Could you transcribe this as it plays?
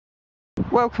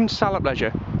Welcome to Salop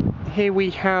Leisure. Here we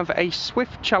have a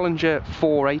Swift Challenger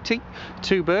 480,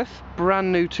 2-berth,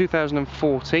 brand new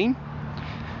 2014.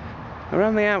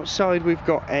 Around the outside we've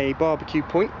got a barbecue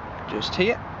point just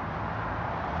here,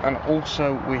 and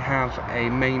also we have a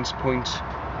mains point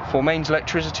for mains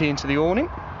electricity into the awning.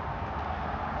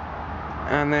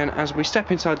 And then as we step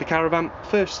inside the caravan,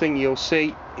 first thing you'll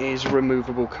see is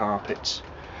removable carpets,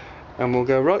 and we'll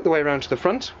go right the way around to the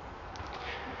front.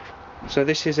 So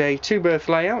this is a 2-berth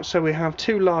layout, so we have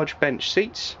 2 large bench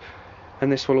seats,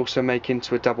 and this will also make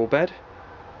into a double bed.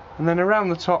 And then around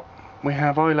the top we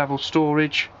have eye level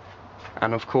storage,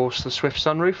 and of course the Swift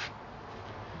sunroof.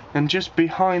 And just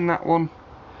behind that one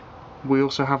we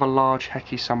also have a large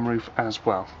Heki sunroof as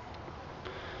well.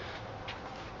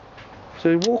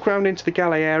 So we walk around into the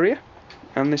galley area,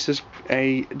 and this is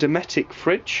a Dometic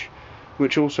fridge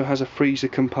which also has a freezer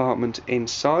compartment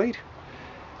inside.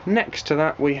 Next to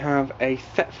that we have a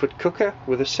Thetford cooker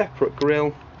with a separate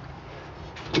grill,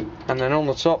 and then on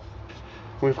the top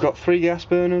we've got 3 gas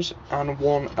burners and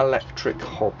 1 electric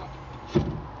hob.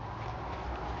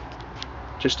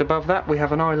 Just above that we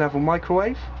have an eye level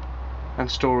microwave and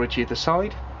storage either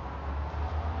side,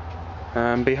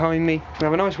 and behind me we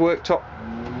have a nice worktop.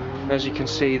 As you can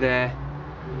see there,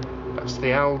 that's the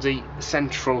Aldi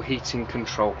central heating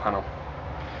control panel.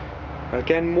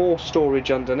 Again, more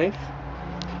storage underneath.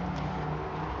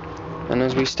 And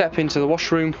as we step into the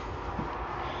washroom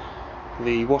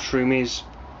is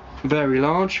very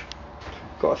large.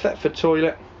 Got a Thetford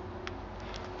toilet,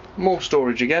 more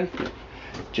storage again,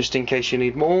 just in case you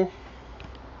need more.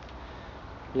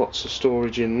 Lots of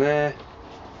storage in there.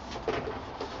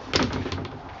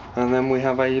 And then we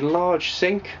have a large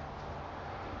sink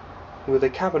with a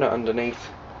cabinet underneath,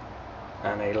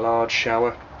 and a large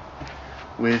shower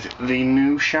with the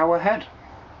new shower head.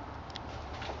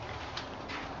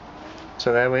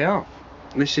 So there we are.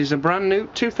 This is a brand new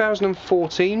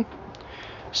 2014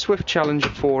 Swift Challenger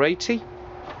 480,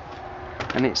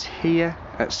 and it's here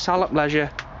at Salop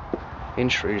Leisure in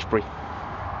Shrewsbury.